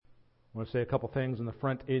I want to say a couple things on the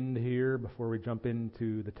front end here before we jump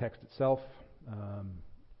into the text itself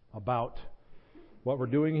about what we're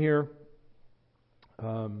doing here.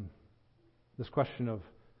 This question of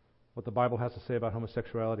what the Bible has to say about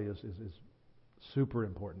homosexuality is super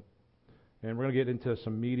important. And we're going to get into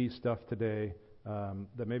some meaty stuff today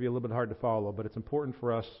that may be a little bit hard to follow, but it's important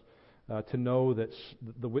for us to know that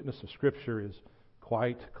the witness of Scripture is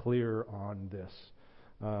quite clear on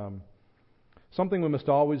this. Something we must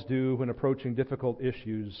always do when approaching difficult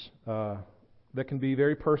issues that can be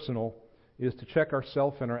very personal is to check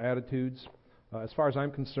ourselves and our attitudes. As far as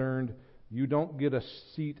I'm concerned, you don't get a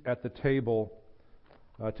seat at the table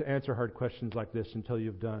to answer hard questions like this until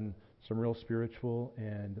you've done some real spiritual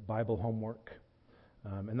and Bible homework.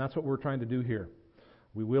 And that's what we're trying to do here.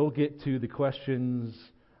 We will get to the questions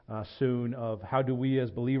soon of how do we as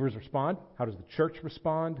believers respond? How does the church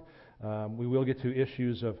respond? We will get to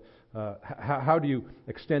issues of how do you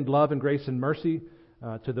extend love and grace and mercy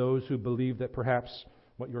to those who believe that perhaps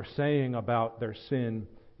what you're saying about their sin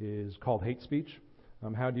is called hate speech.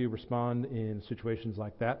 How do you respond in situations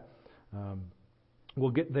like that?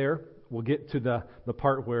 We'll get there. We'll get to the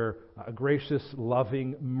part where a gracious,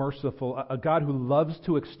 loving, merciful, a God who loves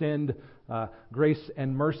to extend grace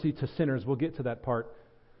and mercy to sinners. We'll get to that part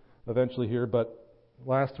eventually here. But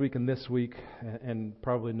last week and this week, and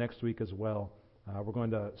probably next week as well, we're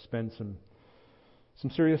going to spend some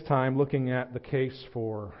serious time looking at the case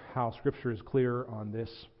for how Scripture is clear on this.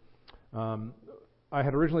 I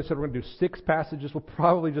had originally said we're going to do 6 passages. We'll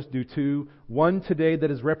probably just do 2. One today that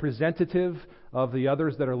is representative of the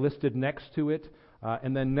others that are listed next to it.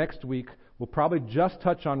 And then next week, we'll probably just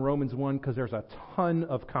touch on Romans 1 because there's a ton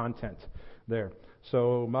of content there.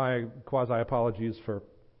 So my quasi-apologies for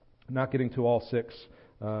not getting to all 6.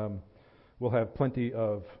 We'll have plenty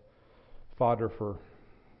of fodder for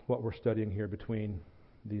what we're studying here between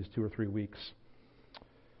these 2 or 3 weeks.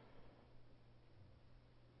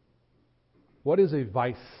 What is a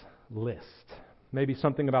vice list? Maybe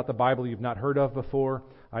something about the Bible you've not heard of before.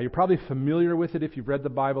 You're probably familiar with it if you've read the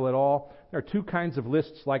Bible at all. There are 2 kinds of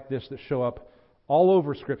lists like this that show up all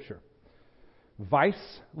over Scripture.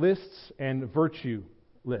 Vice lists and virtue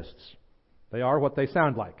lists. They are what they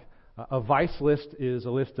sound like. A vice list is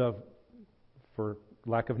a list of, for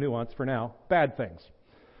lack of nuance for now, bad things.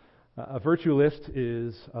 A virtue list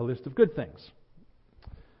is a list of good things.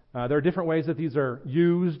 There are different ways that these are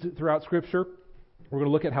used throughout Scripture. We're going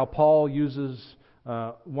to look at how Paul uses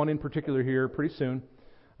one in particular here pretty soon.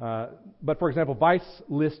 But for example, vice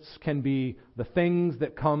lists can be the things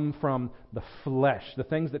that come from the flesh, the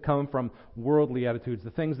things that come from worldly attitudes, the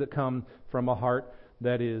things that come from a heart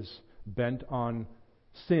that is bent on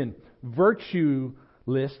sin. Virtue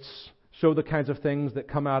lists show the kinds of things that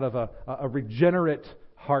come out of a regenerate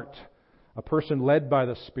heart, a person led by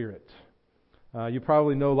the Spirit. You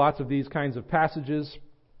probably know lots of these kinds of passages.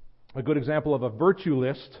 A good example of a virtue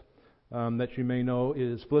list that you may know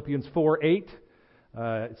is Philippians 4:8.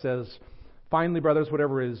 It says, "Finally, brothers,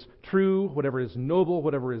 whatever is true, whatever is noble,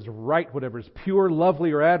 whatever is right, whatever is pure,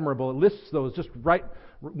 lovely, or admirable." It lists those just right,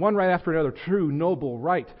 one right after another. True, noble,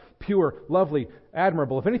 right, pure, lovely,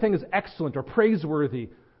 admirable. If anything is excellent or praiseworthy,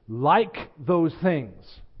 like those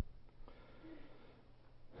things,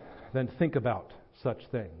 then think about such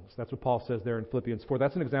things. That's what Paul says there in Philippians 4.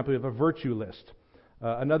 That's an example of a virtue list.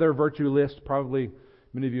 Another virtue list, probably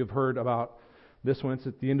many of you have heard about this one. It's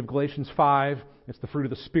at the end of Galatians 5. It's the fruit of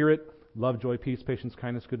the Spirit: love, joy, peace, patience,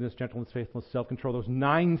 kindness, goodness, gentleness, faithfulness, self-control. Those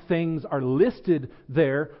 9 things are listed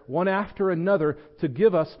there, one after another, to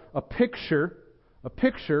give us a picture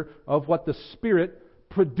of what the Spirit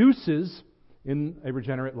produces in a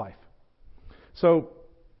regenerate life. So,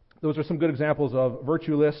 those are some good examples of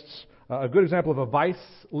virtue lists. A good example of a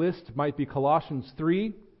vice list might be Colossians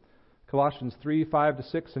 3. Colossians 3,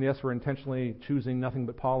 5-6. And yes, we're intentionally choosing nothing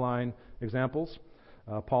but Pauline examples.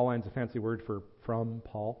 Pauline's a fancy word for from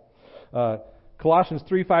Paul. Colossians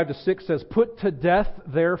 3, 5-6 says, "Put to death,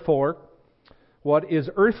 therefore, what is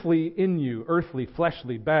earthly in you," earthly,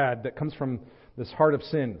 fleshly, bad, that comes from this heart of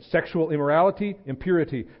sin: sexual immorality,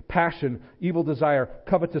 impurity, passion, evil desire,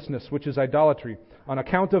 covetousness, which is idolatry. On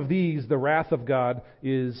account of these, the wrath of God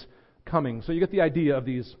is coming. So you get the idea of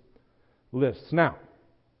these lists. Now,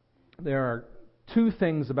 there are 2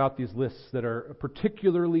 things about these lists that are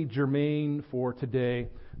particularly germane for today,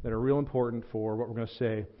 that are real important for what we're going to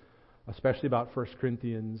say, especially about 1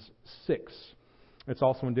 Corinthians 6. It's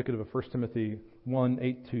also indicative of 1 Timothy 1,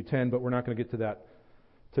 8-10, but we're not going to get to that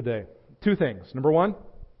today. 2 things. Number 1,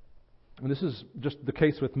 and this is just the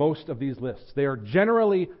case with most of these lists, they are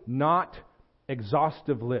generally not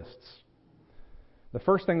exhaustive lists. The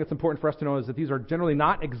first thing that's important for us to know is that these are generally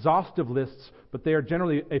not exhaustive lists, but they are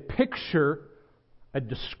generally a picture, a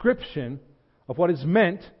description of what is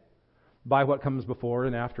meant by what comes before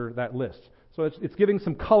and after that list. So it's giving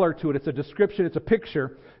some color to it. It's a description. It's a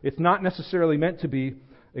picture. It's not necessarily meant to be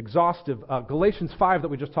exhaustive. Galatians 5 that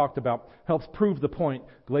we just talked about helps prove the point.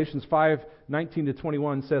 Galatians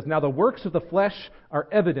 5:19-21 says, "Now the works of the flesh are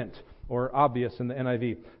evident," or obvious in the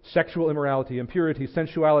NIV. "Sexual immorality, impurity,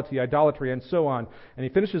 sensuality, idolatry," and so on. And he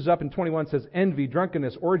finishes up in 21, says, "Envy,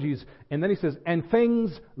 drunkenness, orgies," and then he says, "and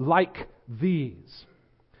things like these."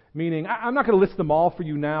 Meaning, I'm not going to list them all for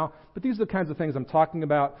you now, but these are the kinds of things I'm talking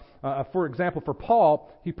about. For example, for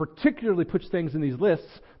Paul, he particularly puts things in these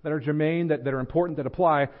lists that are germane, that are important, that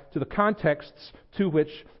apply to the contexts to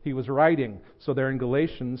which he was writing. So there in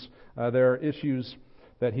Galatians, there are issues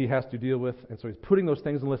that he has to deal with, and so he's putting those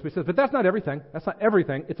things in the list. But he says, but that's not everything. That's not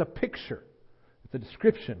everything. It's a picture. It's a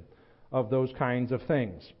description of those kinds of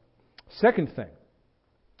things. Second thing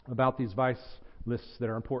about these vice lists that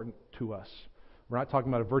are important to us. We're not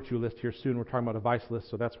talking about a virtue list here soon. We're talking about a vice list,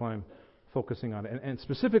 so that's why I'm focusing on it. And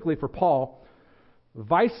specifically for Paul,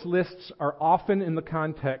 vice lists are often in the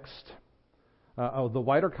context, of the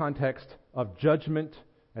wider context of judgment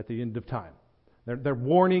at the end of time. They're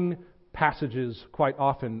warning passages quite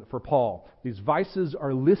often for Paul. These vices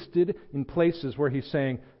are listed in places where he's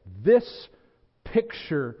saying, this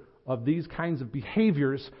picture of these kinds of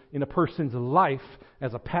behaviors in a person's life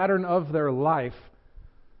as a pattern of their life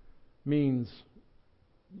means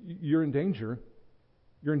you're in danger.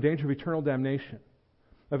 You're in danger of eternal damnation,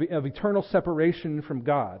 of eternal separation from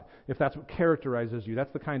God, if that's what characterizes you.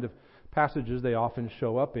 That's the kind of passages they often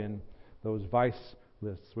show up in, those vice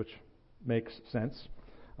lists, which makes sense.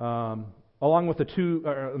 Along with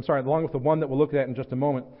the one that we'll look at in just a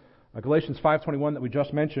moment, Galatians 5:21 that we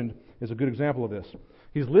just mentioned is a good example of this.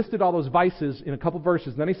 He's listed all those vices in a couple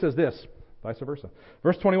verses, and then he says this, vice versa.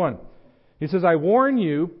 Verse 21, he says, "I warn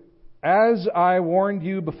you, as I warned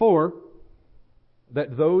you before,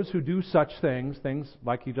 that those who do such things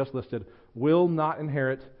like he just listed, will not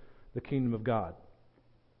inherit the kingdom of God."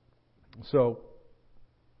 So,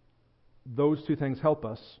 those two things help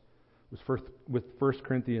us with 1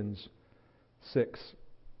 Corinthians 6.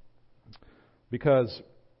 Because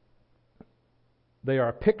they are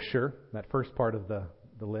a picture, that first part of the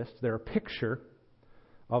list, they're a picture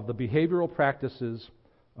of the behavioral practices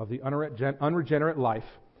of the unregenerate life,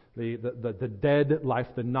 the dead life,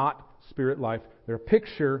 the not spirit life. They're a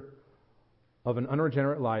picture of an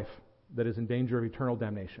unregenerate life that is in danger of eternal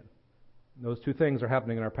damnation. Those two things are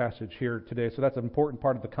happening in our passage here today, so that's an important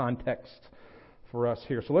part of the context for us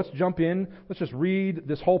here. So let's jump in. Let's just read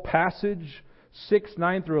this whole passage,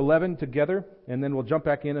 6:9-11 together, and then we'll jump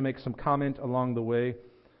back in and make some comment along the way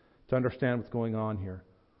to understand what's going on here.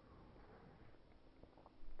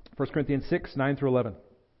 1 Corinthians 6:9-11.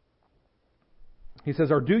 He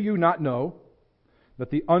says, "Or do you not know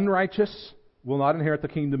that the unrighteous will not inherit the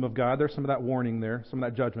kingdom of God?" There's some of that warning there, some of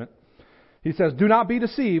that judgment. He says, "Do not be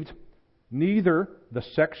deceived. Neither the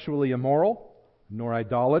sexually immoral, nor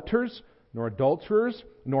idolaters, nor adulterers,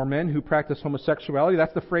 nor men who practice homosexuality."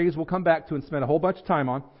 That's the phrase we'll come back to and spend a whole bunch of time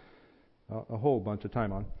on.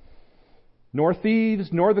 "Nor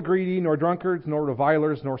thieves, nor the greedy, nor drunkards, nor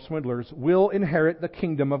revilers, nor swindlers will inherit the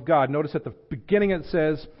kingdom of God." Notice at the beginning it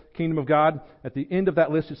says kingdom of God. At the end of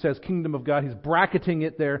that list it says kingdom of God. He's bracketing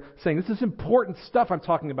it there, saying this is important stuff I'm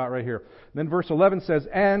talking about right here. And then verse 11 says,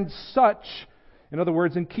 "And such," in other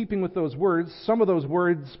words, in keeping with those words, some of those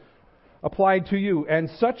words applied to you. "And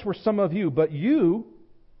such were some of you, but you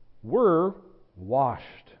were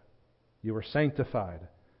washed. You were sanctified.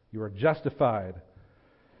 You were justified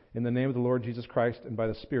in the name of the Lord Jesus Christ and by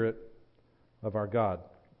the Spirit of our God."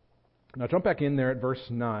 Now jump back in there at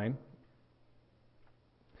verse 9.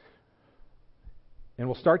 And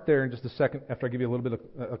we'll start there in just a second after I give you a little bit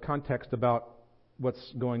of context about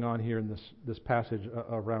what's going on here in this passage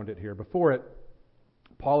around it here. Before it,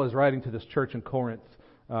 Paul is writing to this church in Corinth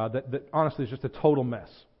that honestly is just a total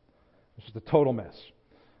mess. It's just a total mess.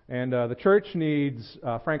 And the church needs,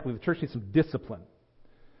 frankly, some discipline.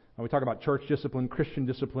 And we talk about church discipline, Christian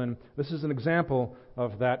discipline. This is an example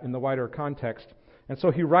of that in the wider context. And so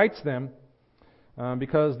he writes them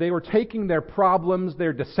because they were taking their problems,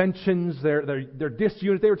 their dissensions, their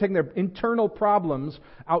disunity, they were taking their internal problems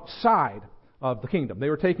outside of the kingdom. They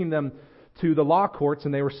were taking them to the law courts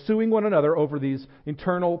and they were suing one another over these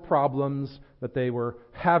internal problems that they were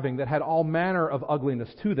having that had all manner of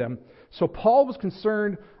ugliness to them. So Paul was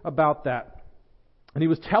concerned about that. And he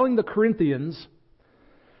was telling the Corinthians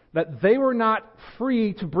that they were not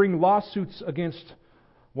free to bring lawsuits against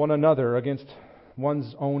one another, against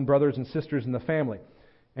one's own brothers and sisters in the family.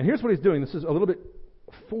 And here's what he's doing. This is a little bit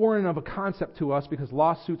foreign of a concept to us because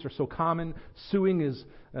lawsuits are so common. Suing is,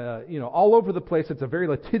 all over the place. It's a very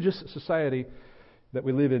litigious society that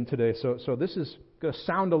we live in today. So this is going to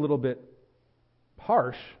sound a little bit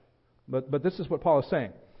harsh, but this is what Paul is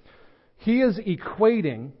saying. He is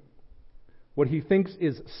equating what he thinks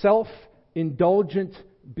is self-indulgent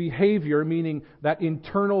behavior, meaning that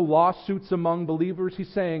internal lawsuits among believers.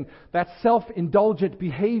 He's saying that's self-indulgent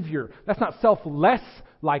behavior. That's not selfless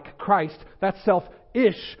like Christ. That's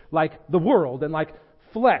selfish like the world and like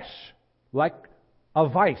flesh, like a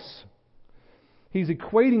vice. He's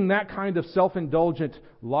equating that kind of self-indulgent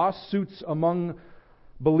lawsuits among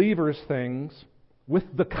believers things with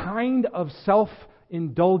the kind of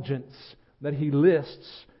self-indulgence that he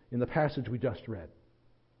lists in the passage we just read.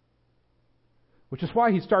 Which is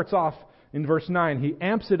why he starts off in verse 9. He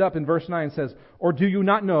amps it up in verse 9 and says, "Or do you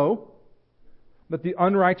not know that the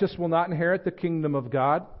unrighteous will not inherit the kingdom of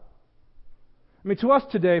God?" I mean, to us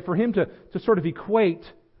today, for him to sort of equate,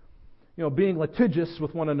 being litigious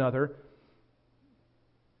with one another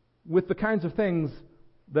with the kinds of things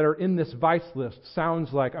that are in this vice list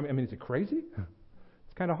sounds like, is it crazy?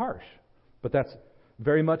 It's kind of harsh. But that's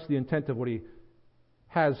very much the intent of what he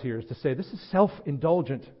has here, is to say this is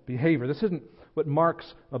self-indulgent behavior. This isn't what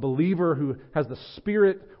marks a believer who has the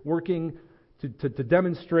Spirit working to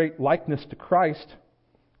demonstrate likeness to Christ.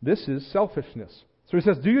 This is selfishness. So he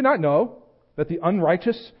says, do you not know that the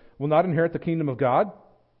unrighteous will not inherit the kingdom of God?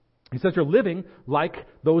 He says you're living like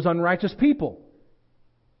those unrighteous people.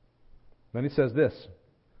 Then he says this,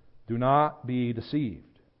 do not be deceived.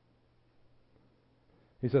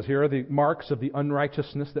 He says here are the marks of the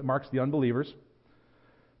unrighteousness that marks the unbelievers,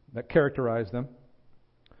 that characterize them.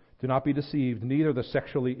 Do not be deceived, neither the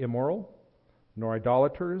sexually immoral, nor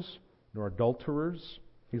idolaters, nor adulterers.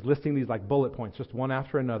 He's listing these like bullet points, just one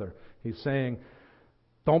after another. He's saying,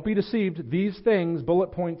 don't be deceived. These things,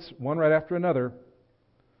 bullet points, one right after another,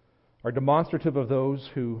 are demonstrative of those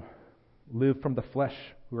who live from the flesh,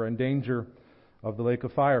 who are in danger of the lake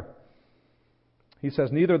of fire. He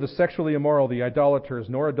says, neither the sexually immoral, the idolaters,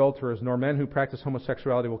 nor adulterers, nor men who practice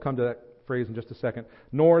homosexuality, we'll come to that phrase in just a second,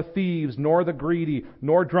 nor thieves, nor the greedy,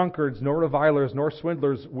 nor drunkards, nor revilers, nor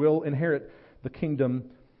swindlers will inherit the kingdom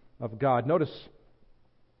of God. Notice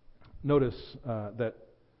that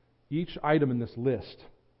each item in this list,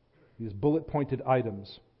 these bullet-pointed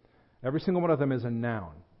items, every single one of them is a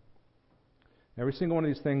noun. Every single one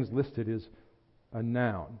of these things listed is a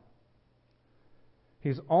noun.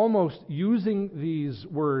 He's almost using these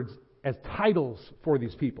words as titles for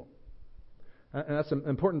these people. And that's an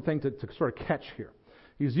important thing to sort of catch here.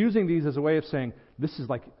 He's using these as a way of saying, this is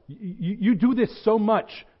like, you do this so much,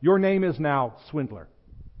 your name is now swindler.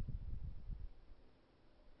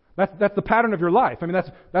 That's the pattern of your life.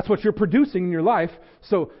 That's what you're producing in your life.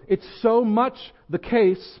 So it's so much the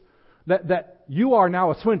case that you are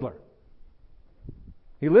now a swindler.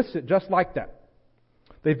 He lists it just like that.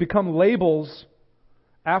 They've become labels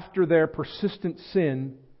after their persistent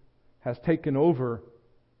sin has taken over,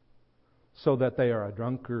 so that they are a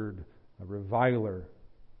drunkard, a reviler,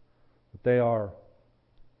 that they are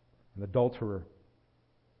an adulterer,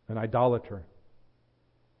 an idolater.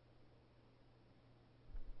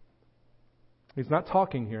 He's not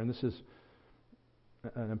talking here, and this is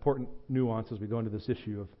an important nuance as we go into this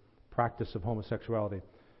issue of practice of homosexuality.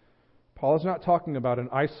 Paul is not talking about an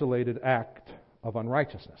isolated act of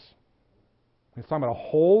unrighteousness. He's talking about a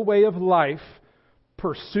whole way of life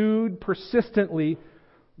pursued persistently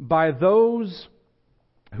by those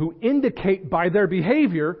who indicate by their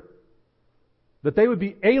behavior that they would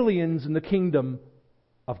be aliens in the kingdom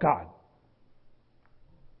of God.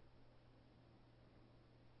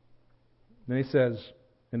 Then he says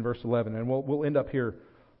in verse 11, and we'll end up here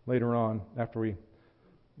later on after we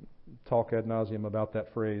talk ad nauseum about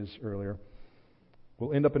that phrase earlier.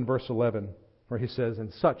 We'll end up in verse 11 where he says,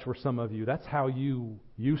 and such were some of you. That's how you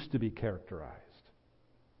used to be characterized,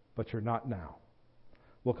 but you're not now.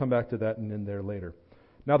 We'll come back to that and end there later.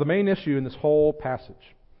 Now, the main issue in this whole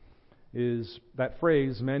passage is that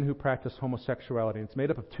phrase, men who practice homosexuality. It's made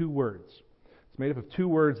up of two words. It's made up of two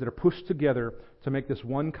words that are pushed together to make this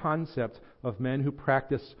one concept of men who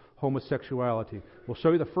practice homosexuality. We'll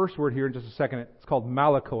show you the first word here in just a second. It's called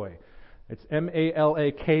malakoi. It's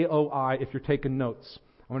M-A-L-A-K-O-I if you're taking notes.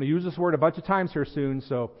 I'm going to use this word a bunch of times here soon,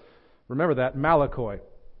 so remember that, malakoi.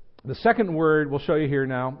 The second word we'll show you here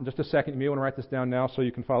now, in just a second, you may want to write this down now so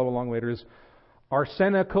you can follow along later, is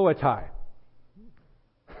arsenokoitai.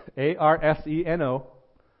 A-R-S-E-N-O-K-O-I-T-A-I.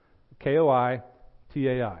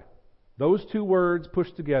 Those two words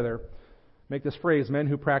pushed together make this phrase, men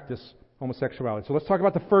who practice homosexuality. So let's talk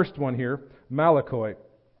about the first one here, malakoi.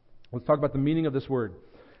 Let's talk about the meaning of this word.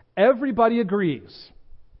 Everybody agrees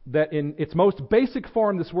that in its most basic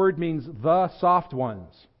form, this word means the soft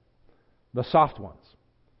ones. The soft ones.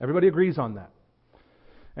 Everybody agrees on that.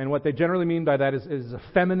 And what they generally mean by that is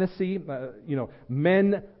effeminacy,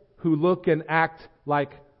 men who look and act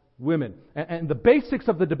like women. And the basics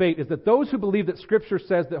of the debate is that those who believe that Scripture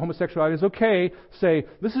says that homosexuality is okay say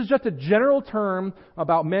this is just a general term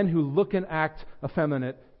about men who look and act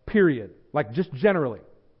effeminate, period. Like just generally.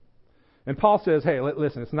 And Paul says, hey,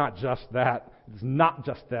 listen, it's not just that. It's not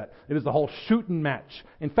just that. It is the whole shooting match.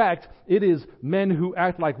 In fact, it is men who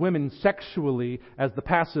act like women sexually as the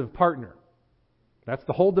passive partner. That's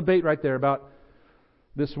the whole debate right there about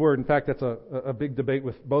this word. In fact, that's a big debate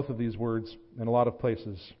with both of these words in a lot of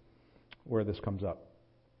places where this comes up.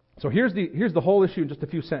 So here's the whole issue in just a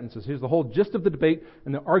few sentences. Here's the whole gist of the debate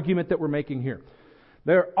and the argument that we're making here.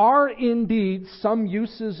 There are indeed some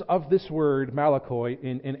uses of this word, malakoi,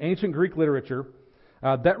 in ancient Greek literature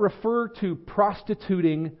that refer to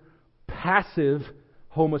prostituting passive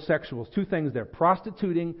homosexuals. Two things there,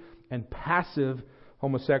 prostituting and passive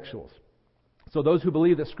homosexuals. So those who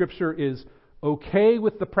believe that Scripture is okay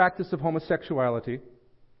with the practice of homosexuality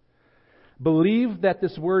believe that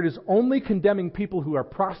this word is only condemning people who are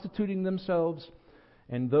prostituting themselves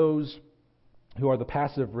and those who are the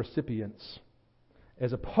passive recipients,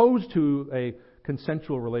 as opposed to a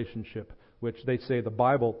consensual relationship, which they say the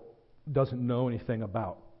Bible doesn't know anything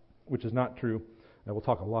about, which is not true. And we'll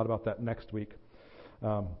talk a lot about that next week.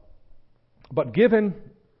 But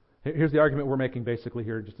here's the argument we're making basically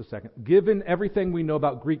here in just a second. Given everything we know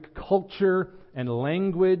about Greek culture and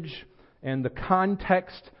language and the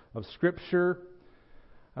context of Scripture,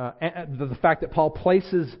 and the fact that Paul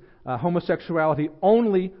places homosexuality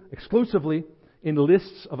exclusively in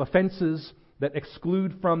lists of offenses that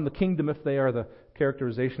exclude from the kingdom if they are the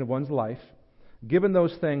characterization of one's life. Given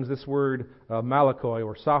those things, this word malakoi,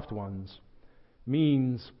 or soft ones,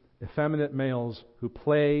 means effeminate males who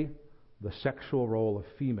play the sexual role of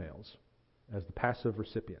females as the passive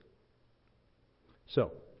recipient.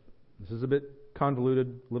 So, this is a bit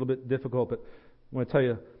convoluted, a little bit difficult, but I want to tell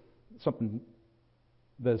you something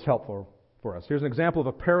that is helpful for us. Here's an example of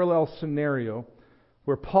a parallel scenario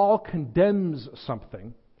where Paul condemns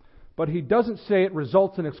something, but he doesn't say it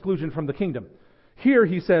results in exclusion from the kingdom. Here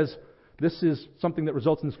he says this is something that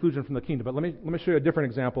results in exclusion from the kingdom. But let me show you a different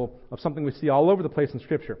example of something we see all over the place in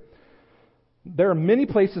Scripture. There are many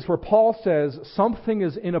places where Paul says something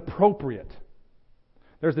is inappropriate.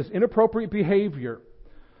 There's this inappropriate behavior.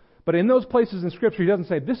 But in those places in Scripture, he doesn't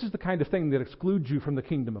say, this is the kind of thing that excludes you from the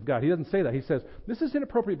kingdom of God. He doesn't say that. He says, this is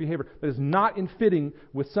inappropriate behavior that is not in fitting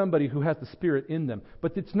with somebody who has the Spirit in them.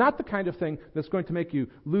 But it's not the kind of thing that's going to make you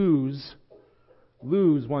lose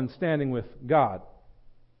one's standing with God.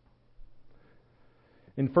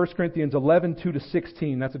 In 1 Corinthians 11,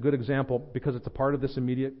 2-16, that's a good example because it's a part of this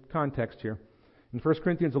immediate context here. In 1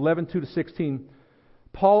 Corinthians 11, 2-16,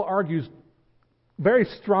 Paul argues very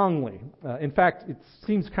strongly. In fact, it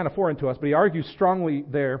seems kind of foreign to us, but he argues strongly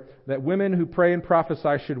there that women who pray and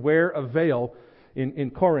prophesy should wear a veil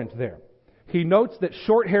in Corinth there. He notes that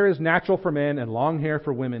short hair is natural for men and long hair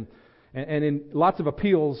for women. And in lots of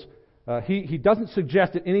appeals, he doesn't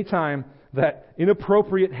suggest at any time that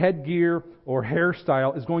inappropriate headgear or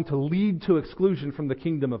hairstyle is going to lead to exclusion from the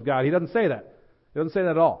kingdom of God. He doesn't say that. He doesn't say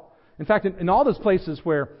that at all. In fact, in all those places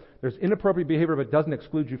where there's inappropriate behavior but doesn't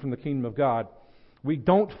exclude you from the kingdom of God, we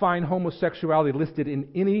don't find homosexuality listed in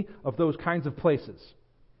any of those kinds of places.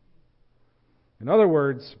 In other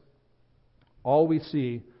words, all we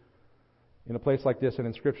see in a place like this and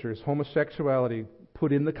in Scripture is homosexuality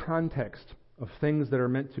put in the context of things that are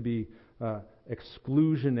meant to be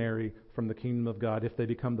exclusionary from the kingdom of God if they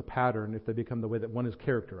become the pattern, if they become the way that one is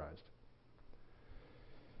characterized.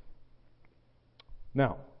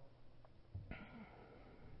 Now,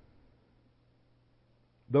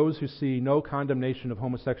 those who see no condemnation of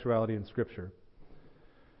homosexuality in Scripture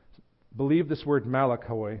believe this word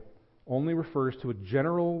malakoi only refers to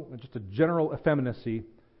just a general effeminacy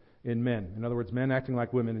in men. In other words, men acting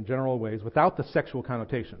like women in general ways without the sexual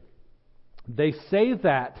connotation. They say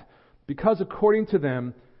that because according to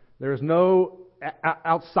them, there is no,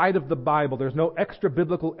 outside of the Bible, there's no extra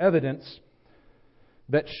biblical evidence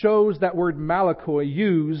that shows that word malakoi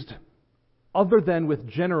used other than with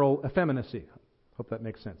general effeminacy. Hope that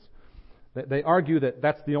makes sense. They argue that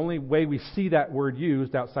that's the only way we see that word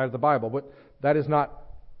used outside of the Bible, but that is not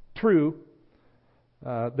true.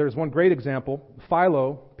 There's one great example.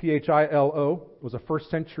 Philo, Philo, was a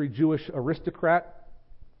first century Jewish aristocrat.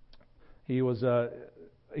 He was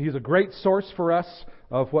He's a great source for us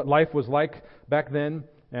of what life was like back then,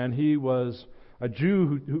 and he was a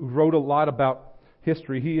Jew who wrote a lot about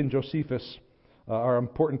history. He and Josephus are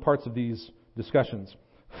important parts of these discussions.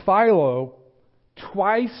 Philo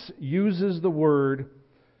twice uses the word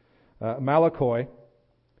malakoi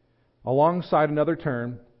alongside another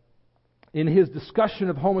term in his discussion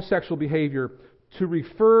of homosexual behavior to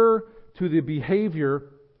refer to the behavior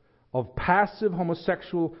of passive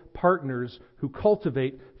homosexual partners who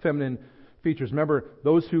cultivate feminine features. Remember,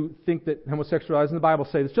 those who think that homosexuality is in the Bible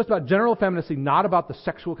say it's just about general femininity, not about the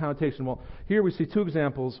sexual connotation. Well, here we see two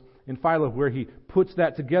examples in Philo where he puts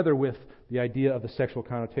that together with the idea of the sexual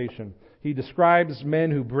connotation. He describes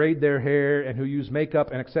men who braid their hair and who use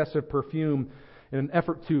makeup and excessive perfume in an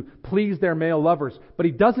effort to please their male lovers, but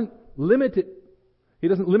he doesn't limit it. He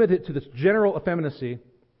doesn't limit it to this general effeminacy.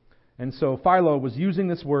 And so Philo was using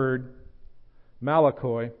this word,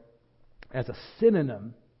 malakoi, as a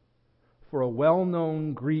synonym for a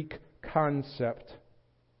well-known Greek concept.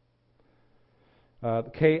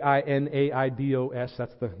 Kinaidos,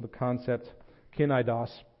 that's the concept, kinaidos.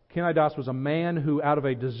 Kinaidos was a man who, out of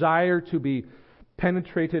a desire to be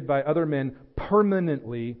penetrated by other men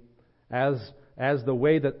permanently as the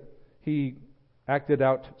way that he acted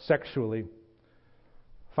out sexually,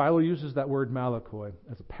 Philo uses that word malakoi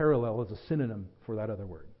as a parallel, as a synonym for that other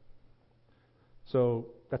word. So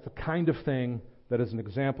that's the kind of thing that is an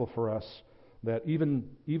example for us that even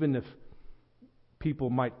if people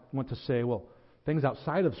might want to say, well, things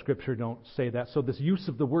outside of Scripture don't say that, so this use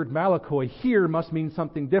of the word malakoi here must mean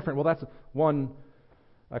something different. Well, that's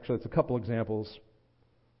it's a couple examples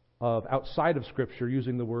of outside of Scripture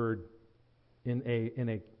using the word in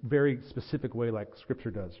a very specific way like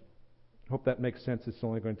Scripture does. I hope that makes sense. It's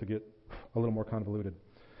only going to get a little more convoluted.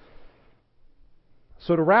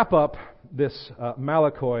 So to wrap up this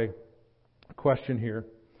malakoi question here,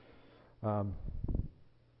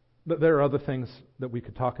 there are other things that we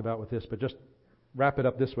could talk about with this, but just wrap it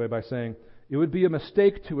up this way by saying it would be a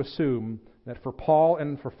mistake to assume that for Paul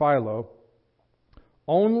and for Philo,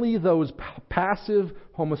 only those passive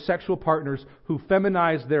homosexual partners who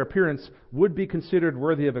feminize their appearance would be considered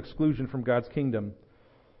worthy of exclusion from God's kingdom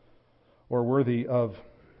or worthy of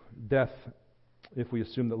death if we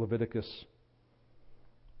assume that Leviticus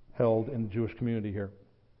held in the Jewish community here.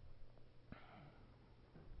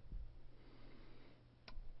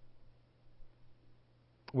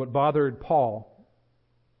 What bothered Paul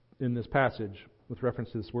in this passage with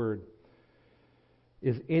reference to this word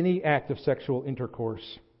is any act of sexual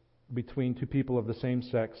intercourse between two people of the same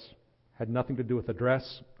sex had nothing to do with the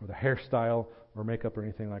dress or the hairstyle or makeup or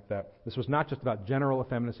anything like that. This was not just about general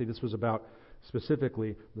effeminacy. This was about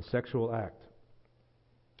specifically the sexual act.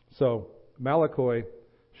 So, malakoi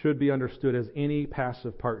should be understood as any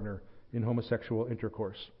passive partner in homosexual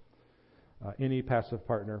intercourse. Any passive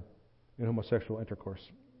partner in homosexual intercourse.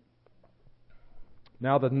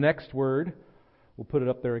 Now the next word, we'll put it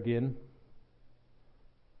up there again,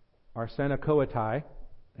 arsenokoitai,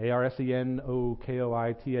 A-R-S-E-N-O-K-O-I-T-A-I,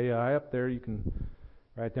 up there. You can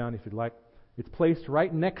write it down if you'd like. It's placed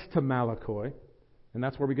right next to malakoi, and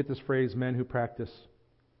that's where we get this phrase, men who practice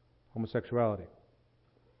homosexuality.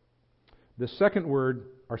 The second word,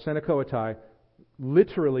 arsenokoitai,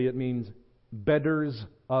 literally it means bedders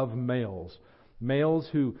of males. Males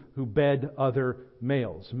who bed other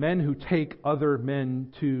males. Men who take other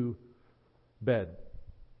men to bed.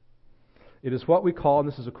 It is what we call, and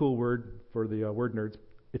this is a cool word for the word nerds,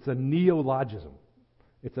 it's a neologism.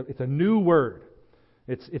 It's a new word.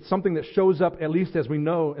 It's something that shows up, at least as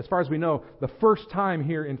far as we know, the first time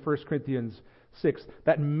here in 1 Corinthians 6.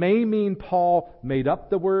 That may mean Paul made up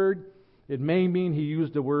the word. It may mean he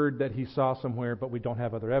used a word that he saw somewhere, but we don't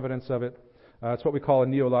have other evidence of it. It's what we call a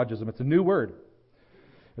neologism. It's a new word.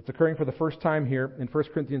 It's occurring for the first time here in 1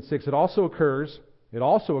 Corinthians 6. It also occurs in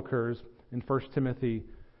 1 Timothy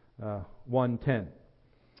 1:10.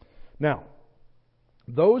 Now,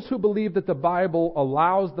 those who believe that the Bible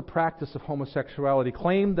allows the practice of homosexuality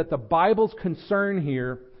claim that the Bible's concern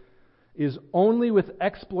here is only with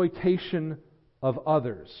exploitation of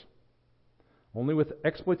others. Only with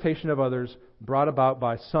exploitation of others brought about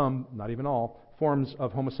by some, not even all, forms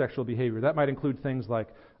of homosexual behavior. That might include things like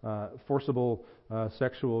forcible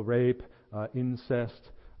sexual rape, incest,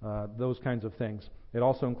 those kinds of things. It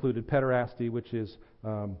also included pederasty, which is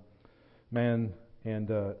man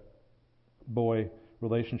and boy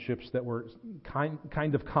relationships that were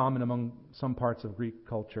kind of common among some parts of Greek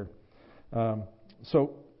culture.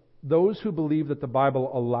 So those who believe that the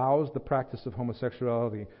Bible allows the practice of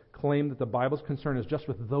homosexuality claim that the Bible's concern is just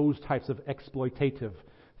with those types of exploitative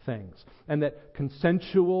things, and that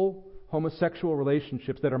consensual homosexual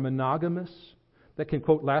relationships that are monogamous, that can,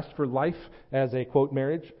 quote, last for life as a, quote,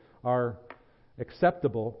 marriage, are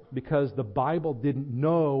acceptable because the Bible didn't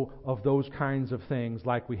know of those kinds of things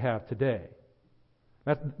like we have today.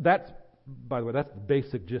 That's, by the way, that's the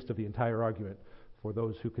basic gist of the entire argument for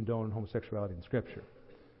those who condone homosexuality in Scripture.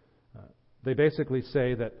 They basically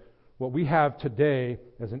say that what we have today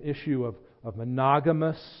as an issue of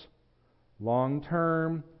monogamous,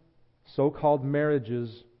 long-term, so-called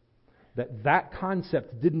marriages, that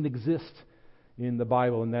concept didn't exist in the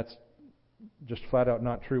Bible, and that's just flat out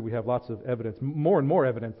not true. We have lots of evidence, more and more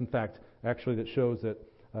evidence, in fact, actually, that shows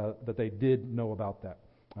that they did know about that.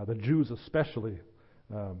 The Jews especially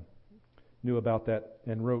knew about that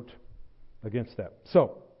and wrote against that.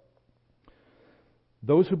 So,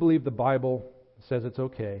 those who believe the Bible says it's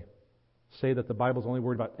okay say that the Bible's only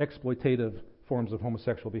worried about exploitative forms of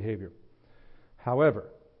homosexual behavior. However,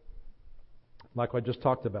 like I just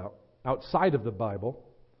talked about, outside of the Bible,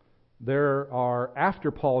 there are, after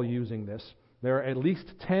Paul using this, there are at least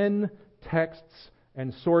 10 texts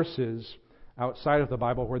and sources outside of the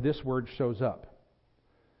Bible where this word shows up.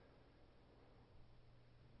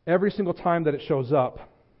 Every single time that it shows up,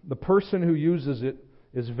 the person who uses it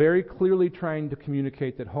is very clearly trying to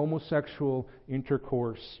communicate that homosexual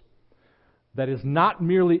intercourse that is not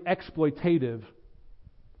merely exploitative,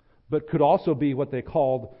 but could also be what they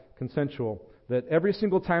called consensual. That every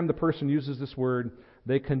single time the person uses this word,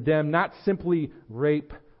 they condemn not simply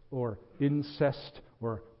rape or incest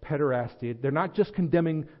or pederasty. They're not just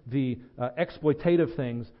condemning the exploitative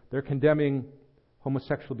things, they're condemning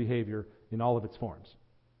homosexual behavior in all of its forms.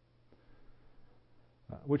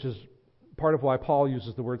 Which is part of why Paul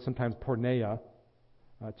uses the word sometimes porneia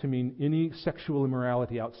to mean any sexual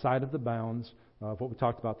immorality outside of the bounds of what we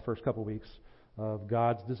talked about the first couple of weeks of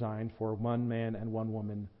God's design for one man and one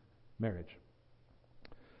woman marriage.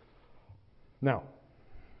 Now,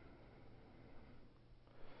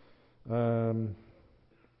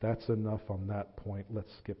 that's enough on that point.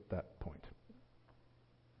 Let's skip that point.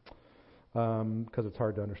 Because it's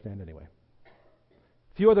hard to understand anyway.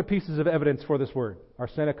 A few other pieces of evidence for this word,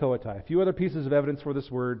 arsena koitai. A few other pieces of evidence for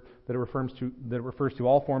this word that it refers to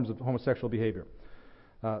all forms of homosexual behavior.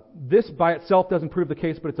 This by itself doesn't prove the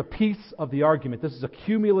case, but it's a piece of the argument. This is a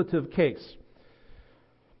cumulative case.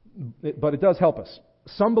 But it does help us.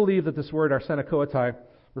 Some believe that this word arsena koitai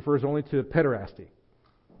refers only to pederasty.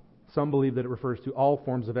 Some believe that it refers to all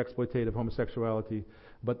forms of exploitative homosexuality,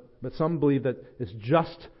 but some believe that it's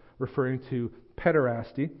just referring to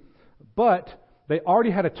pederasty. But they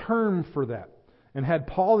already had a term for that. And had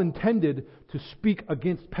Paul intended to speak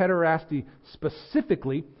against pederasty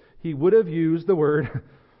specifically, he would have used the word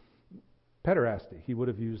pederasty. He would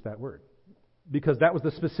have used that word. Because that was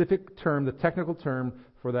the specific term, the technical term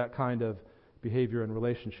for that kind of behavior and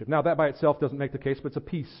relationship. Now, that by itself doesn't make the case, but it's a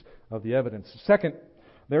piece of the evidence. Second,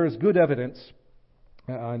 there is good evidence,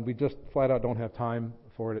 and we just flat out don't have time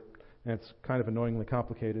for it, and it's kind of annoyingly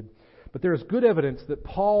complicated. But there is good evidence that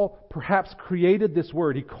Paul perhaps created this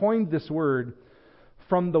word. He coined this word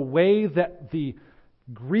from the way that the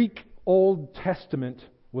Greek Old Testament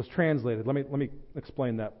was translated. Let me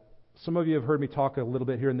explain that. Some of you have heard me talk a little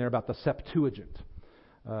bit here and there about the Septuagint.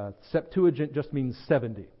 Septuagint just means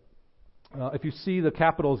 70. If you see the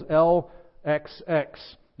capitals LXX,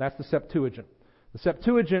 that's the Septuagint. The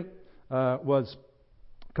Septuagint was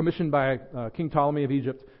commissioned by King Ptolemy of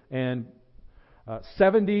Egypt, and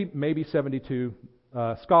 70, maybe 72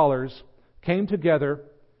 scholars came together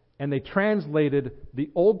and they translated the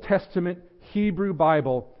Old Testament Hebrew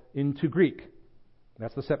Bible into Greek.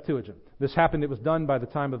 That's the Septuagint. This happened, it was done by the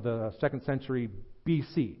time of the 2nd century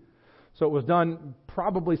BC. So it was done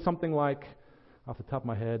probably something like, off the top of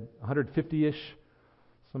my head, 150-ish.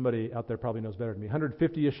 Somebody out there probably knows better than me.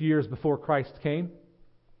 150-ish years before Christ came.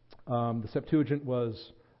 The Septuagint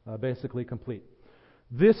was basically complete.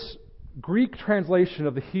 This Greek translation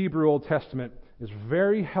of the Hebrew Old Testament is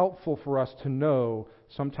very helpful for us to know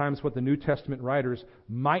sometimes what the New Testament writers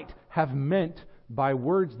might have meant by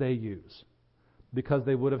words they use, because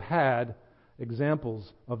they would have had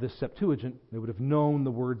examples of this Septuagint. They would have known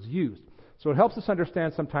the words used. So it helps us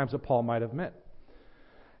understand sometimes what Paul might have meant.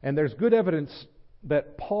 And there's good evidence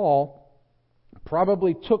that Paul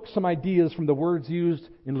probably took some ideas from the words used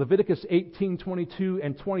in Leviticus 18:22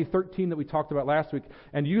 and 20:13 that we talked about last week,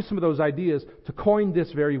 and used some of those ideas to coin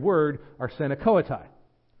this very word, arsena koitai,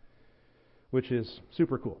 which is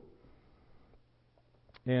super cool.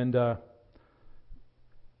 And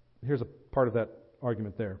here's a part of that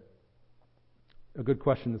argument there. A good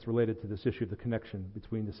question that's related to this issue of the connection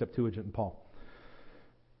between the Septuagint and Paul.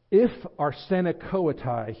 If arsena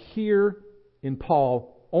koitai here in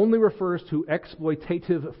Paul only refers to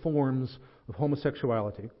exploitative forms of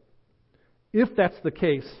homosexuality, if that's the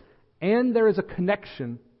case, and there is a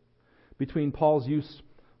connection between Paul's use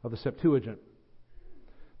of the Septuagint,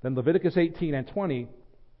 then Leviticus 18 and 20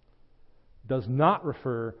 does not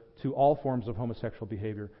refer to all forms of homosexual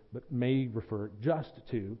behavior, but may refer just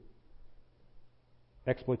to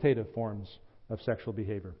exploitative forms of sexual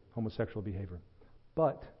behavior, homosexual behavior.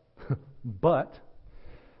 But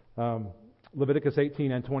Leviticus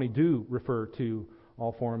 18 and 20 do refer to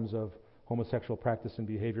all forms of homosexual practice and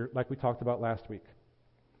behavior, like we talked about last week.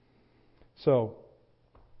 So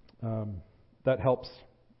that helps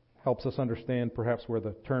us understand perhaps where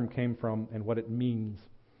the term came from and what it means.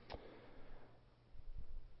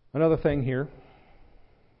 Another thing here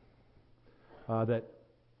that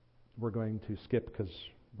we're going to skip because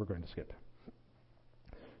we're going to skip.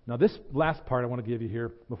 Now this last part I want to give you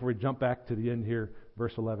here before we jump back to the end here,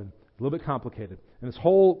 verse 11. It's a little bit complicated. And this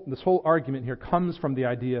whole argument here comes from the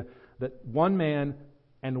idea that one man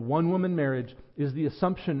and one woman marriage is the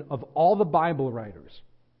assumption of all the Bible writers.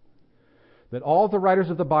 That all the writers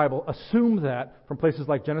of the Bible assume that from places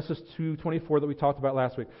like Genesis 2:24 that we talked about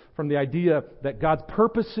last week, from the idea that God's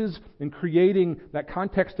purposes in creating that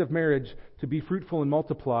context of marriage to be fruitful and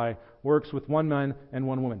multiply works with one man and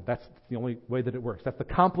one woman. That's the only way that it works. That's the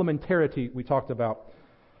complementarity we talked about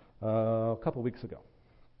a couple weeks ago.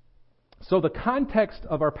 So the context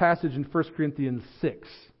of our passage in 1 Corinthians 6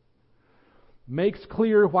 makes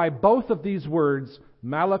clear why both of these words,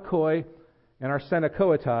 malakoi and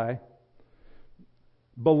arsenokoitai,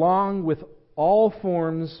 belong with all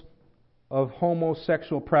forms of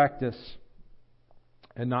homosexual practice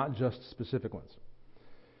and not just specific ones.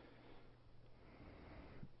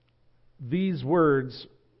 These words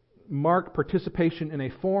mark participation in a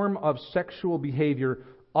form of sexual behavior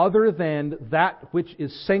other than that which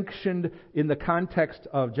is sanctioned in the context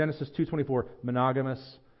of Genesis 2:24,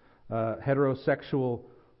 monogamous, heterosexual,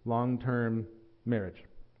 long-term marriage.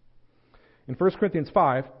 In 1 Corinthians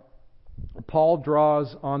 5, Paul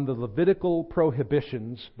draws on the Levitical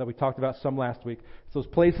prohibitions that we talked about some last week. It's those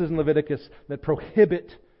places in Leviticus that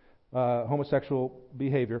prohibit homosexual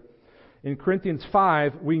behavior. In Corinthians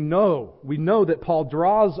 5, we know that Paul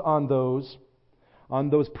draws on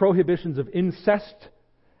those prohibitions of incest,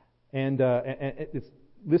 and it's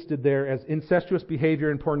listed there as incestuous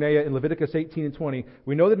behavior and porneia in Leviticus 18 and 20.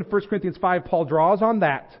 We know that in 1 Corinthians 5, Paul draws on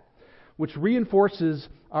that, which reinforces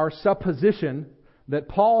our supposition that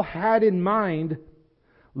Paul had in mind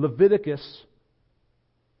Leviticus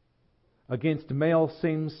against male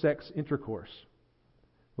same-sex intercourse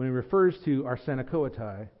when he refers to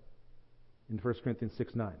arsenokoitai in 1 Corinthians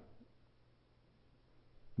 6:9.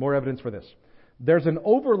 More evidence for this. There's an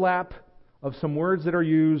overlap of some words that are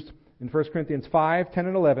used in 1 Corinthians 5, 10,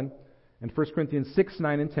 and 11, and 1 Corinthians 6,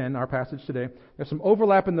 9, and 10, our passage today. There's some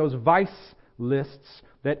overlap in those vice lists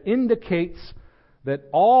that indicates that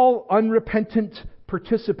all unrepentant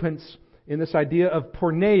participants in this idea of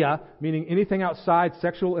porneia, meaning anything outside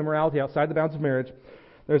sexual immorality, outside the bounds of marriage,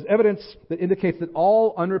 there's evidence that indicates that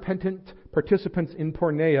all unrepentant participants in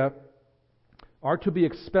porneia are to be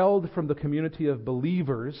expelled from the community of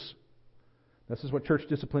believers. This is what church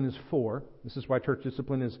discipline is for. This is why church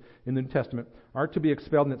discipline is in the New Testament. Are to be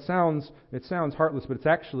expelled, and it sounds heartless, but it's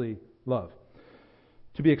actually love.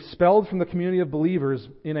 To be expelled from the community of believers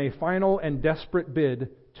in a final and desperate bid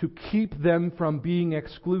to keep them from being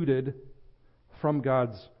excluded from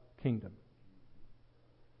God's kingdom.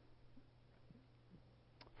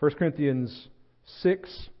 1 Corinthians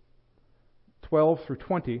 6, 12 through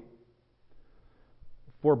 20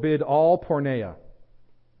 forbid all porneia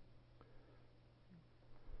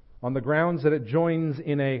on the grounds that it joins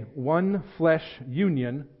in a one flesh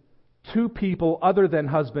union two people other than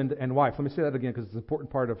husband and wife. Let me say that again because it's an important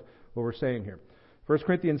part of what we're saying here. 1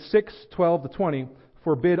 Corinthians 6, 12 to 20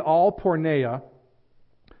 forbid all porneia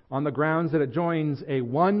on the grounds that it joins a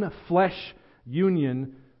one flesh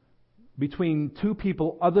union between two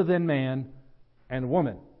people other than man and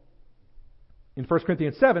woman. In 1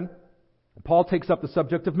 Corinthians 7, Paul takes up the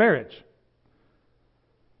subject of marriage.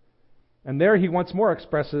 And there he once more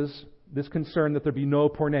expresses this concern that there be no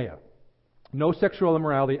porneia, no sexual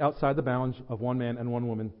immorality outside the bounds of one man and one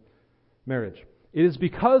woman marriage. It is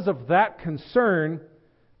because of that concern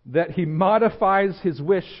that he modifies his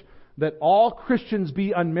wish that all Christians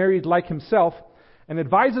be unmarried like himself and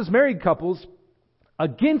advises married couples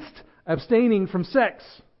against abstaining from sex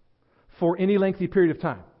for any lengthy period of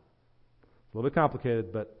time. A little bit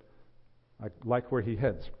complicated, but I like where he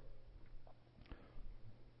heads.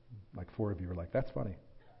 Like 4 of you are like, that's funny.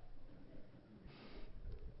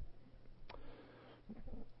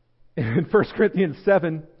 in 1 Corinthians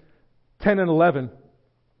 7, 10 and 11,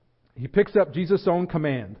 he picks up Jesus' own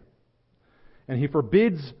command and he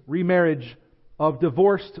forbids remarriage of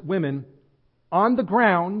divorced women on the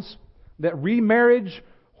grounds that remarriage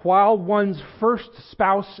while one's first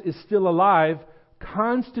spouse is still alive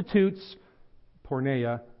constitutes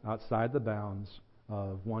porneia, outside the bounds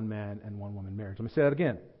of one man and one woman marriage. Let me say that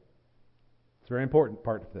again. It's a very important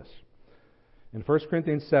part of this. In 1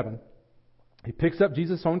 Corinthians 7, he picks up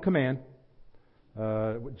Jesus' own command.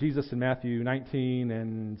 Jesus in Matthew 19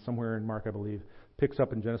 and somewhere in Mark, I believe, picks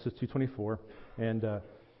up in Genesis 2:24. And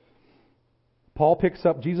Paul picks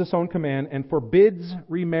up Jesus' own command and forbids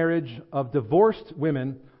remarriage of divorced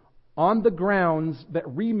women on the grounds that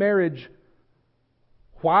remarriage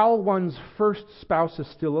while one's first spouse is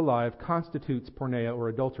still alive constitutes porneia or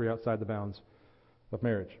adultery outside the bounds of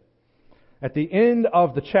marriage. At the end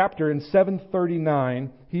of the chapter in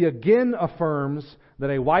 739, he again affirms that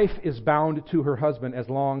a wife is bound to her husband as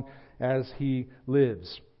long as he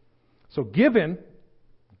lives. So given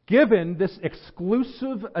this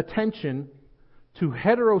exclusive attention to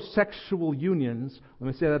heterosexual unions, let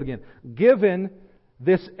me say that again, given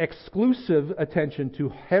this exclusive attention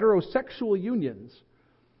to heterosexual unions,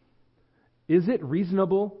 is it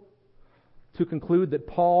reasonable to conclude that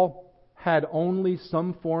Paul had only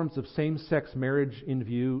some forms of same-sex marriage in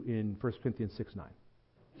view in 1 Corinthians 6:9?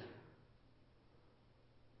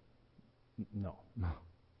 No.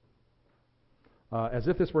 As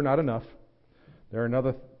if this were not enough, there are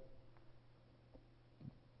another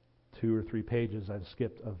 2 or 3 pages I've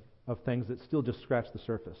skipped of things that still just scratch the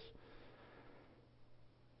surface.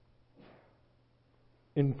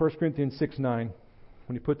 In 1 Corinthians 6:9,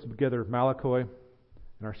 when he puts together Malakoi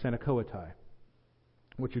and Arsenokoitai,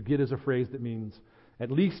 what you get is a phrase that means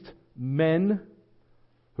at least men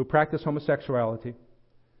who practice homosexuality,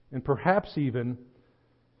 and perhaps even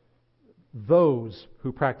those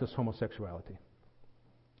who practice homosexuality.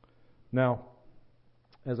 Now,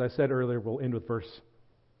 as I said earlier, we'll end with verse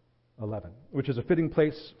 11, which is a fitting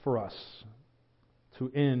place for us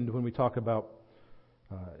to end when we talk about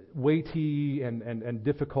weighty and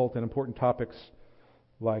difficult and important topics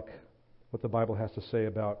like what the Bible has to say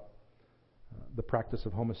about the practice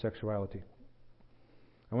of homosexuality.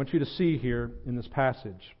 I want you to see here in this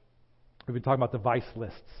passage, we've been talking about the vice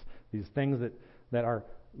lists, these things that are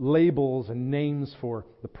labels and names for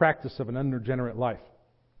the practice of an unregenerate life.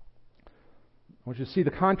 I want you to see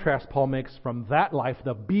the contrast Paul makes from that life,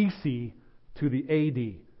 the BC, to the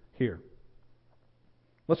AD here.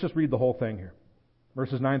 Let's just read the whole thing here.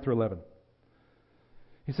 Verses 9 through 11.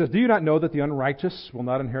 He says, "Do you not know that the unrighteous will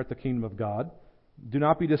not inherit the kingdom of God? Do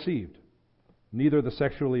not be deceived. Neither the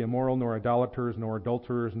sexually immoral, nor idolaters, nor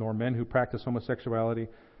adulterers, nor men who practice homosexuality,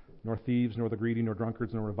 nor thieves, nor the greedy, nor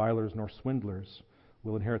drunkards, nor revilers, nor swindlers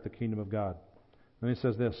will inherit the kingdom of God." Then he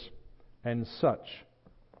says this, "And such,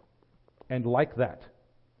 and like that,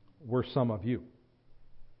 were some of you."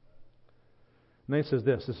 And then he says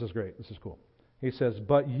this is great, this is cool. He says,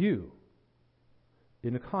 "But you,"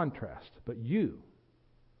 in a contrast, "but you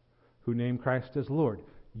who name Christ as Lord,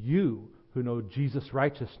 you who know Jesus'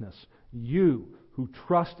 righteousness, you who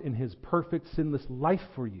trust in His perfect sinless life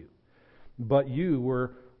for you, but you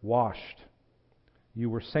were washed, you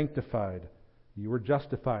were sanctified, you were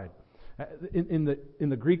justified." In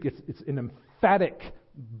the Greek, it's an emphatic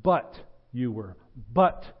 "but you were,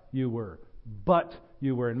 but you were, but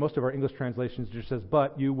you were." In most of our English translations, it just says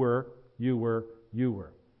 "but you were, you were, you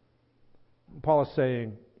were." Paul is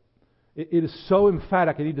saying, it is so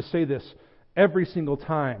emphatic, I need to say this every single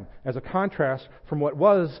time, as a contrast from what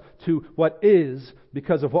was to what is,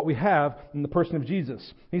 because of what we have in the person of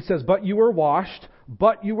Jesus. He says, "But you were washed,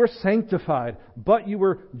 but you were sanctified, but you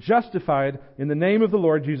were justified in the name of the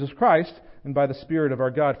Lord Jesus Christ and by the Spirit of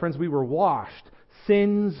our God." Friends, we were washed,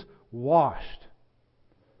 sins washed.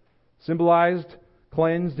 Symbolized,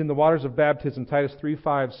 cleansed in the waters of baptism. Titus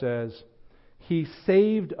 3:5 says, He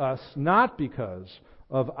saved us not because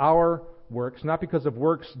of our works, not because of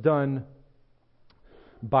works done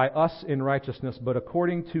by us in righteousness, but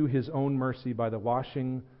according to His own mercy by the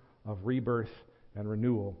washing of rebirth and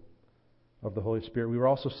renewal of the Holy Spirit. We were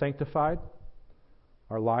also sanctified.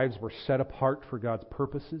 Our lives were set apart for God's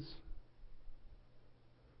purposes.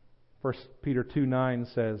 1 Peter 2:9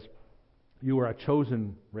 says, "You are a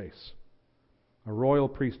chosen race, a royal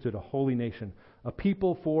priesthood, a holy nation, a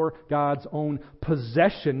people for God's own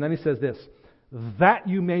possession." Then he says this, "that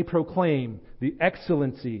you may proclaim the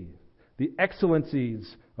excellencies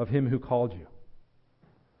of Him who called you."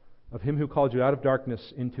 Of Him who called you out of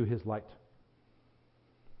darkness into His light.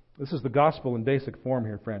 This is the gospel in basic form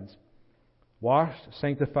here, friends. Washed,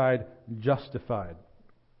 sanctified, justified.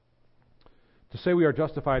 To say we are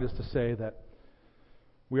justified is to say that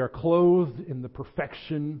we are clothed in the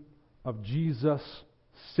perfection of Jesus'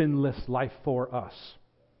 sinless life for us.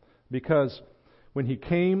 Because when He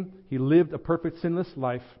came, He lived a perfect sinless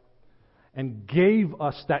life and gave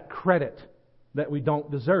us that credit that we don't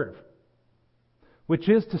deserve. Which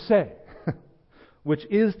is to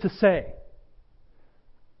say,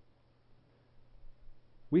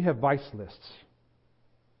 we have vice lists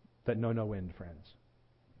that know no end, friends.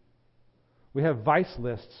 We have vice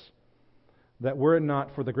lists that were it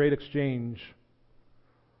not for the great exchange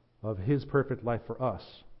of His perfect life for us,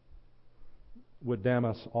 would damn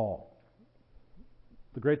us all.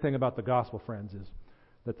 The great thing about the gospel, friends, is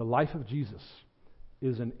that the life of Jesus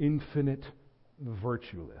is an infinite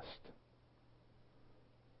virtue list.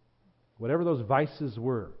 Whatever those vices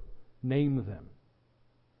were, name them.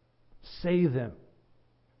 Say them.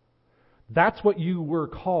 That's what you were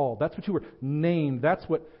called. That's what you were named. That's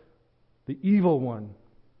what the evil one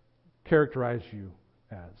characterized you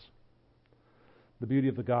as. The beauty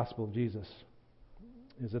of the gospel of Jesus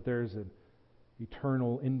is that there is an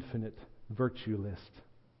eternal, infinite virtue list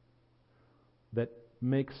that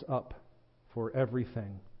makes up for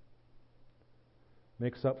everything,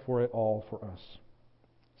 makes up for it all for us.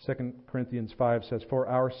 2 Corinthians 5 says, "For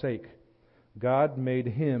our sake, God made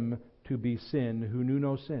Him to be sin who knew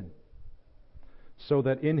no sin, so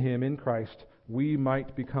that in Him, in Christ, we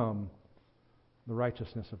might become the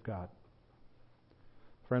righteousness of God."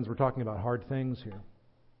 Friends, we're talking about hard things here.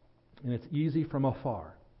 And it's easy from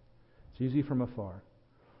afar. It's easy from afar.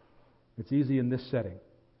 It's easy in this setting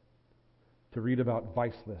to read about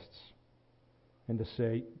vice lists and to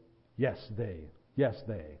say, yes, they. Yes,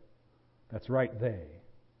 they. That's right, they.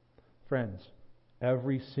 Friends,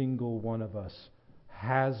 every single one of us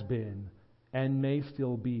has been and may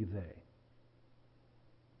still be they.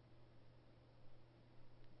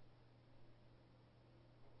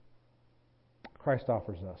 Christ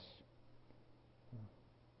offers us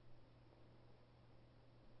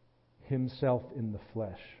Himself in the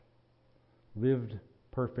flesh, lived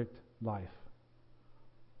perfect life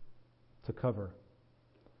to cover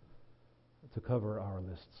our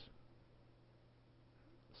lists.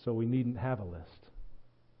 So we needn't have a list.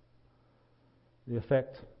 The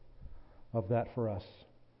effect of that for us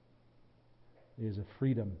is a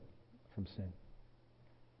freedom from sin.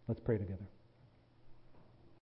 Let's pray together.